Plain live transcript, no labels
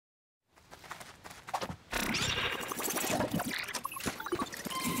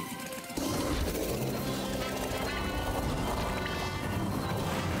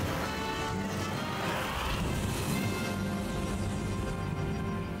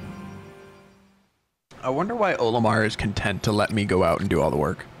I wonder why Olimar is content to let me go out and do all the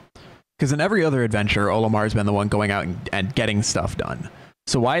work. Because in every other adventure, Olimar's been the one going out and getting stuff done.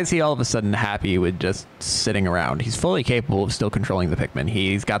 So why is he all of a sudden happy with just sitting around? He's fully capable of still controlling the Pikmin.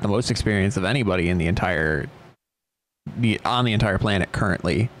 He's got the most experience of anybody in the entire planet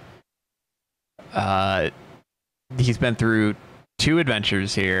currently. He's been through 2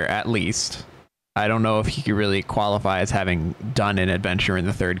 adventures here at least. I don't know if he could really qualify as having done an adventure in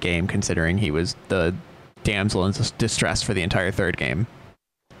the 3rd game, considering he was the damsel in distress for the entire 3rd game.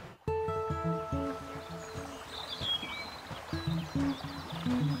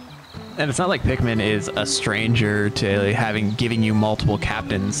 And it's not like Pikmin is a stranger to giving you multiple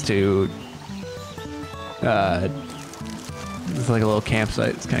captains to... it's like a little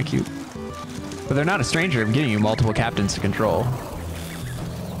campsite. It's kind of cute. But they're not a stranger of giving you multiple captains to control.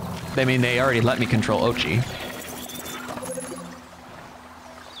 I mean, they already let me control Oatchi.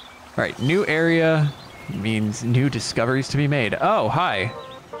 Alright, new area means new discoveries to be made. Oh, hi.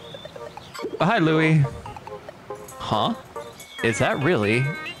 Oh, hi, Louie. Huh? Is that really?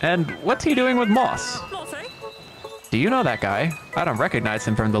 And what's he doing with Moss? Do you know that guy? I don't recognize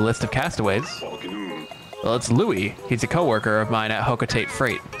him from the list of castaways. Well, it's Louie. He's a coworker of mine at Hocotatian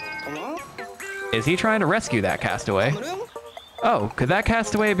Freight. Is he trying to rescue that castaway? Oh, could that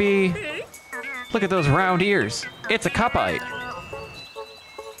castaway be... Look at those round ears. It's a cupite.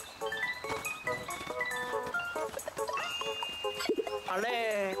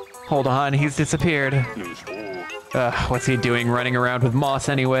 Hold on, he's disappeared. What's he doing running around with Moss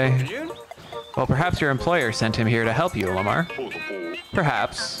anyway? Well, perhaps your employer sent him here to help you, Olimar.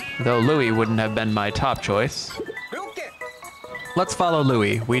 Perhaps, though Louie wouldn't have been my top choice. Let's follow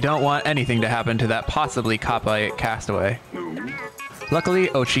Louie. We don't want anything to happen to that possibly copyright castaway. Luckily,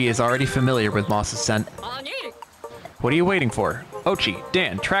 Oatchi is already familiar with Moss's scent. What are you waiting for? Oatchi,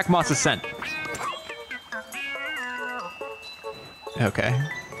 Dan, track Moss's scent. Okay.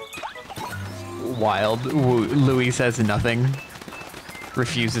 Wild. Louie says nothing.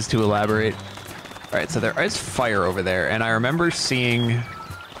 Refuses to elaborate. Alright, so there is fire over there, and I remember seeing...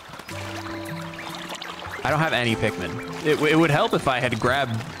 I don't have any Pikmin. It would help if I had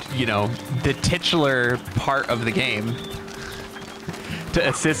grabbed, you know, the titular part of the game to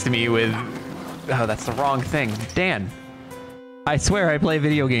assist me with... Oh, that's the wrong thing. Dan. I swear I play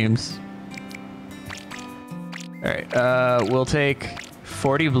video games. Alright, we'll take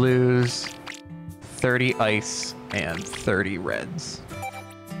 40 blues, 30 ice, and 30 reds.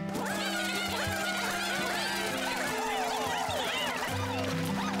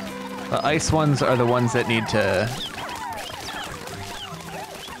 The ice ones are the ones that need to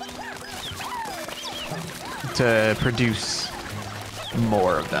produce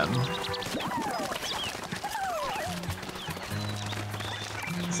more of them.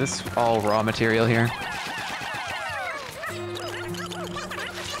 Is this all raw material here?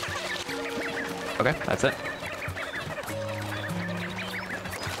 Okay, that's it.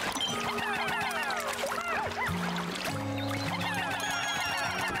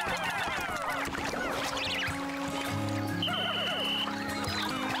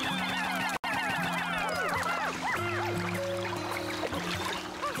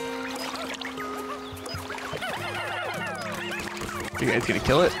 You guys gonna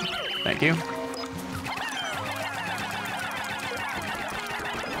kill it? Thank you.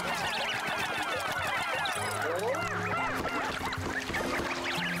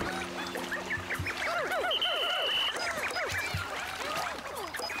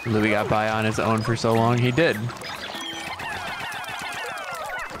 Louie got by on his own for so long, he did.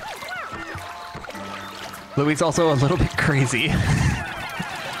 Louie's also a little bit crazy.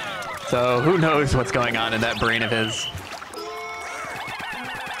 So who knows what's going on in that brain of his.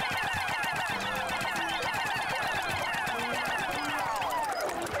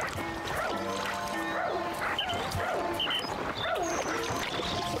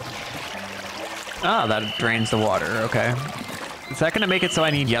 Ah, that drains the water, okay. Is that gonna make it so I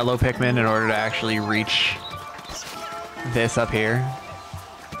need yellow Pikmin in order to actually reach this up here?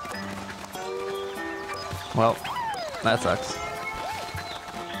 Well, that sucks.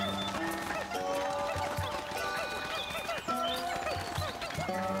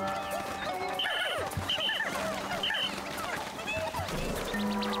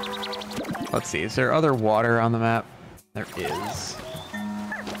 Let's see, is there other water on the map? There is.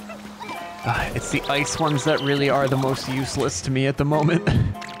 It's the ice ones that really are the most useless to me at the moment.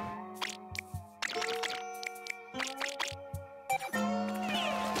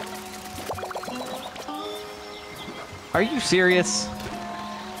 Are you serious?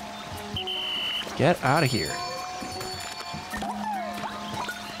 Get out of here.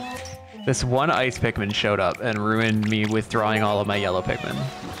 This one ice Pikmin showed up and ruined me withdrawing all of my yellow Pikmin.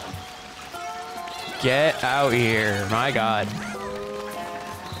 Get out here, my god.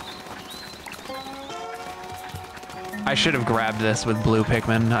 I should have grabbed this with blue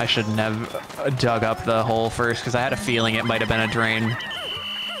Pikmin. I shouldn't have dug up the hole first because I had a feeling it might have been a drain.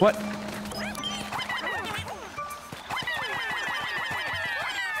 What?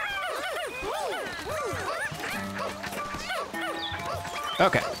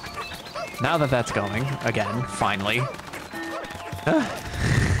 Okay. Now that that's going, again, finally.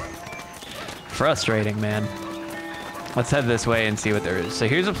 Frustrating, man. Let's head this way and see what there is. So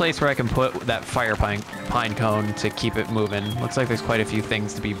here's a place where I can put that fire pine cone to keep it moving. Looks like there's quite a few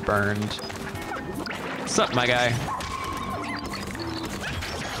things to be burned. What's up, my guy?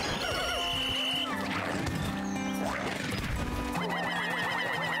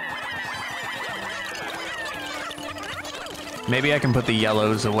 Maybe I can put the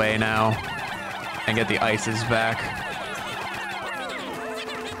yellows away now and get the ices back.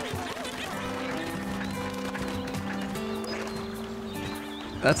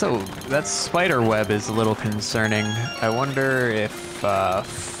 That spider web is a little concerning. I wonder if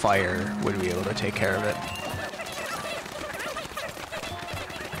fire would be able to take care of it.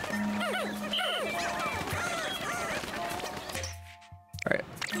 All right,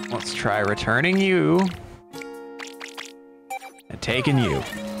 let's try returning you and taking you.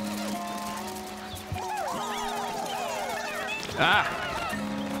 Ah!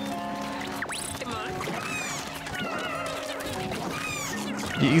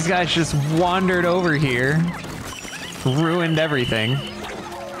 These guys just wandered over here, ruined everything.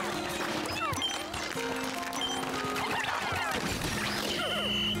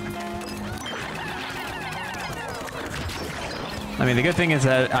 I mean, the good thing is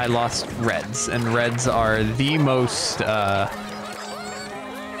that I lost reds, and reds are the most,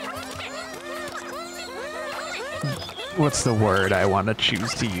 what's the word I want to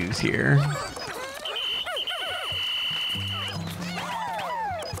choose to use here?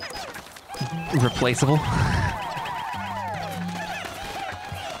 Replaceable.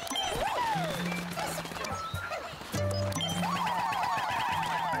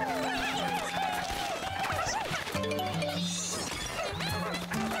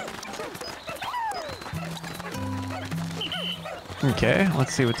 Okay,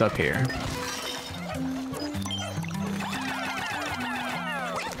 let's see what's up here.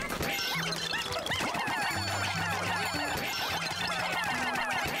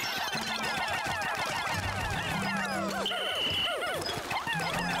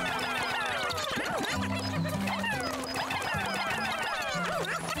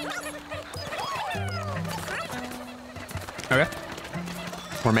 Okay.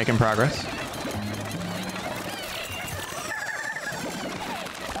 We're making progress.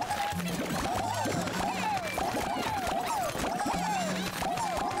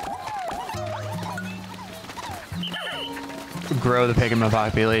 Grow the Pikmin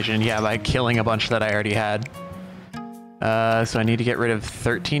population, yeah, by killing a bunch that I already had. So I need to get rid of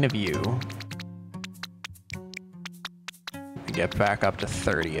 13 of you. And get back up to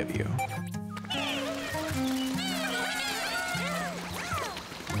 30 of you.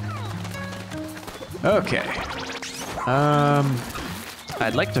 Okay.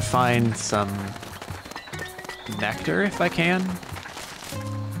 I'd like to find some nectar if I can.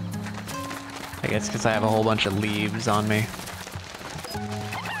 I guess because I have a whole bunch of leaves on me.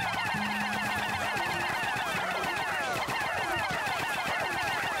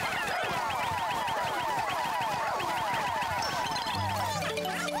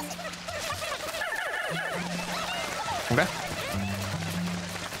 Okay.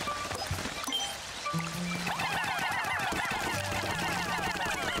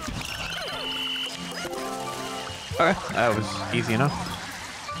 Okay, that was easy enough.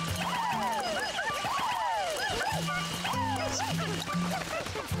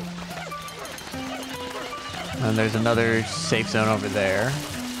 And there's another safe zone over there.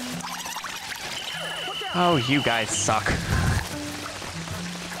 Oh, you guys suck.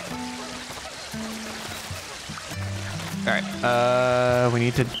 Alright, we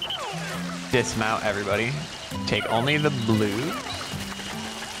need to dismount everybody. Take only the blues.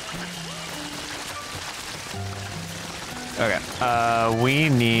 Okay, we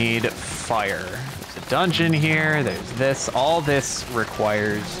need fire. There's a dungeon here, there's this. All this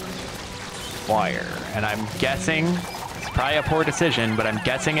requires fire. And I'm guessing, it's probably a poor decision, but I'm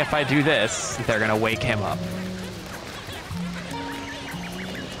guessing if I do this, they're gonna wake him up.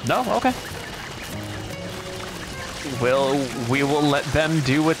 No? Okay. We will let them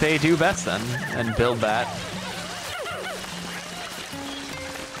do what they do best then, and build that.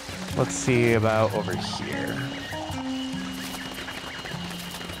 Let's see about over here.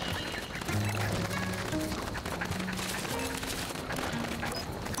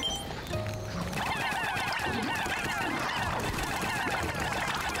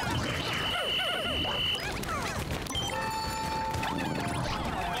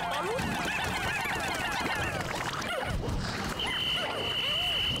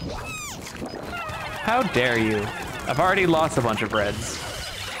 How dare you? I've already lost a bunch of breads.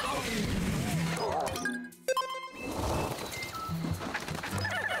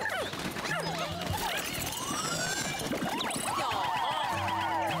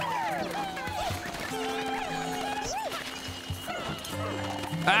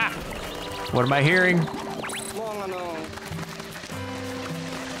 Ah! What am I hearing?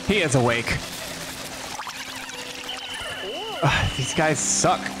 He is awake. Ugh, these guys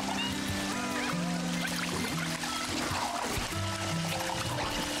suck.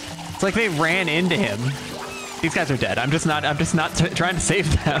 It's like they ran into him. These guys are dead. I'm just not trying to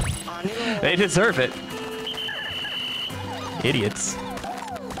save them. They deserve it. Idiots.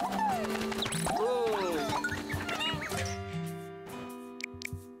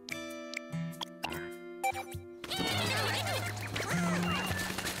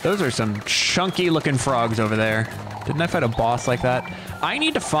 Those are some chunky looking frogs over there. Didn't I fight a boss like that? I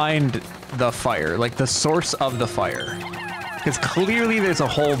need to find the fire, like the source of the fire. Because clearly there's a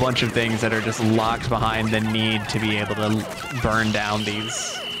whole bunch of things that are just locked behind the need to be able to burn down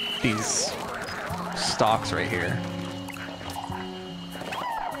these stalks right here.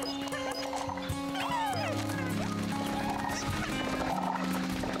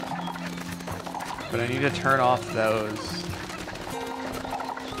 But I need to turn off those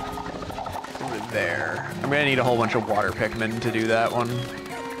over there. I'm gonna need a whole bunch of water Pikmin to do that one.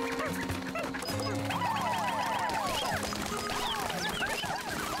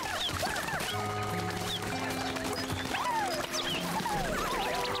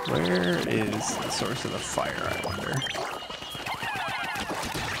 Where is the source of the fire, I wonder?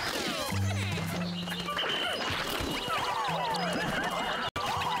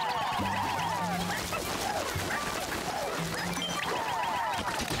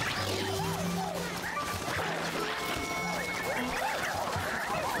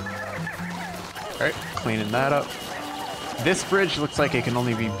 All right, cleaning that up. This bridge looks like it can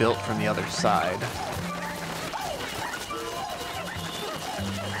only be built from the other side.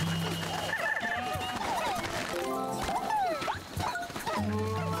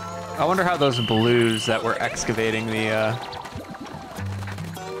 I wonder how those blues that were excavating the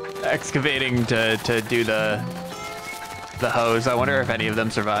to do the hose. I wonder if any of them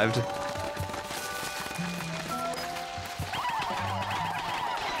survived.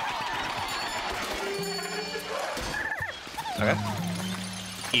 Okay.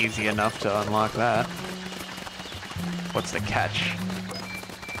 Easy enough to unlock that. What's the catch?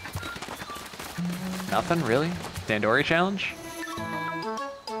 Nothing, really? Dandori challenge?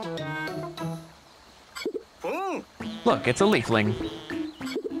 Look, it's a leafling.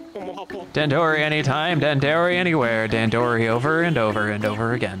 Dandori anytime, Dandori anywhere, Dandori over and over and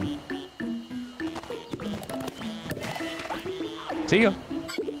over again. See ya.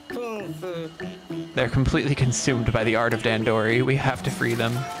 They're completely consumed by the art of Dandori. We have to free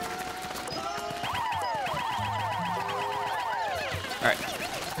them. Alright.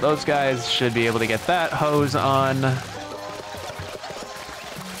 Those guys should be able to get that hose on.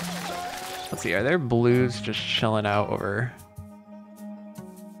 Let's see, are there blues just chilling out over?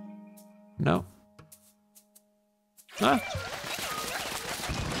 No. Huh?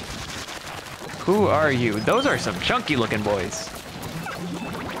 Who are you? Those are some chunky looking boys.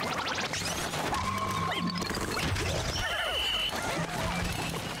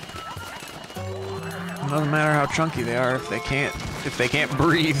 Doesn't matter how chunky they are if they can't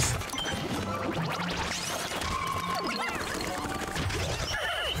breathe.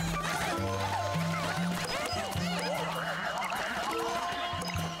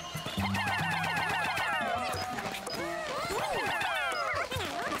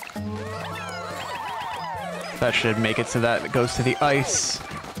 That should make it so that it goes to the ice.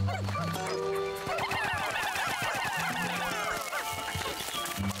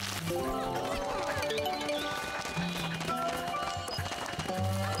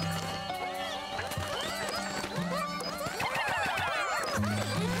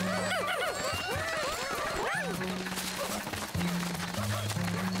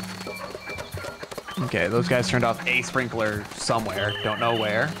 Okay, those guys turned off a sprinkler somewhere. Don't know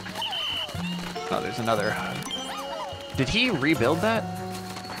where. Oh, there's another. Did he rebuild that?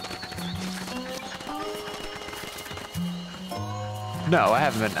 No, I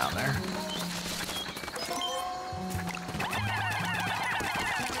haven't been down there.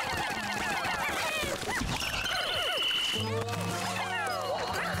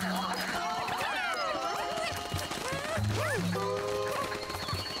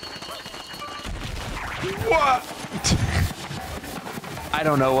 What? I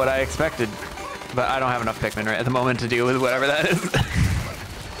don't know what I expected, but I don't have enough Pikmin right at the moment to deal with whatever that is.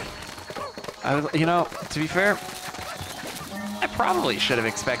 I was, you know, to be fair, I probably should have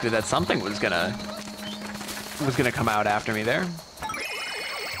expected that something was gonna come out after me there.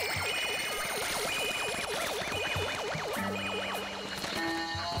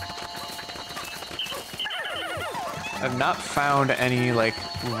 I've not found any like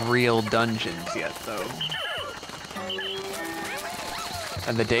real dungeons yet though.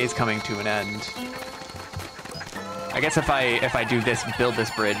 And the day's coming to an end. I guess if I do this, build this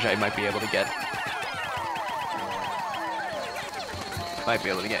bridge, I might be able to get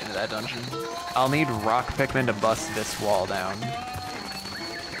into that dungeon. I'll need rock Pikmin to bust this wall down.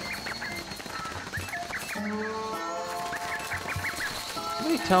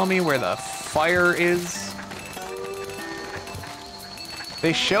 Can you tell me where the fire is?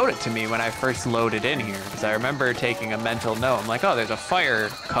 They showed it to me when I first loaded in here, because I remember taking a mental note. I'm like, oh, there's a fire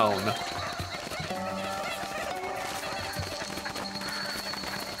cone.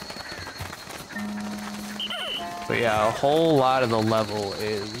 But yeah, a whole lot of the level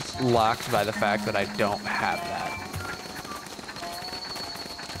is locked by the fact that I don't have that.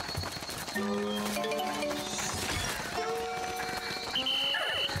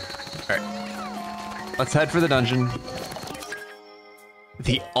 Alright. Let's head for the dungeon.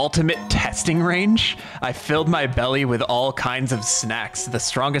 The ultimate testing range? I filled my belly with all kinds of snacks. The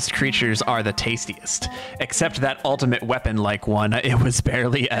strongest creatures are the tastiest. Except that ultimate weapon-like one, it was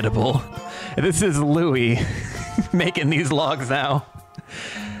barely edible. This is Louie making these logs now.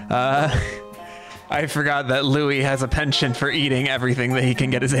 I forgot that Louie has a penchant for eating everything that he can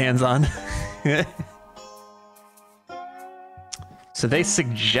get his hands on. So they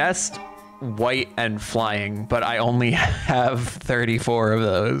suggest white and flying, but I only have 34 of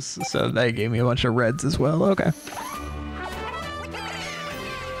those, so they gave me a bunch of reds as well. Okay.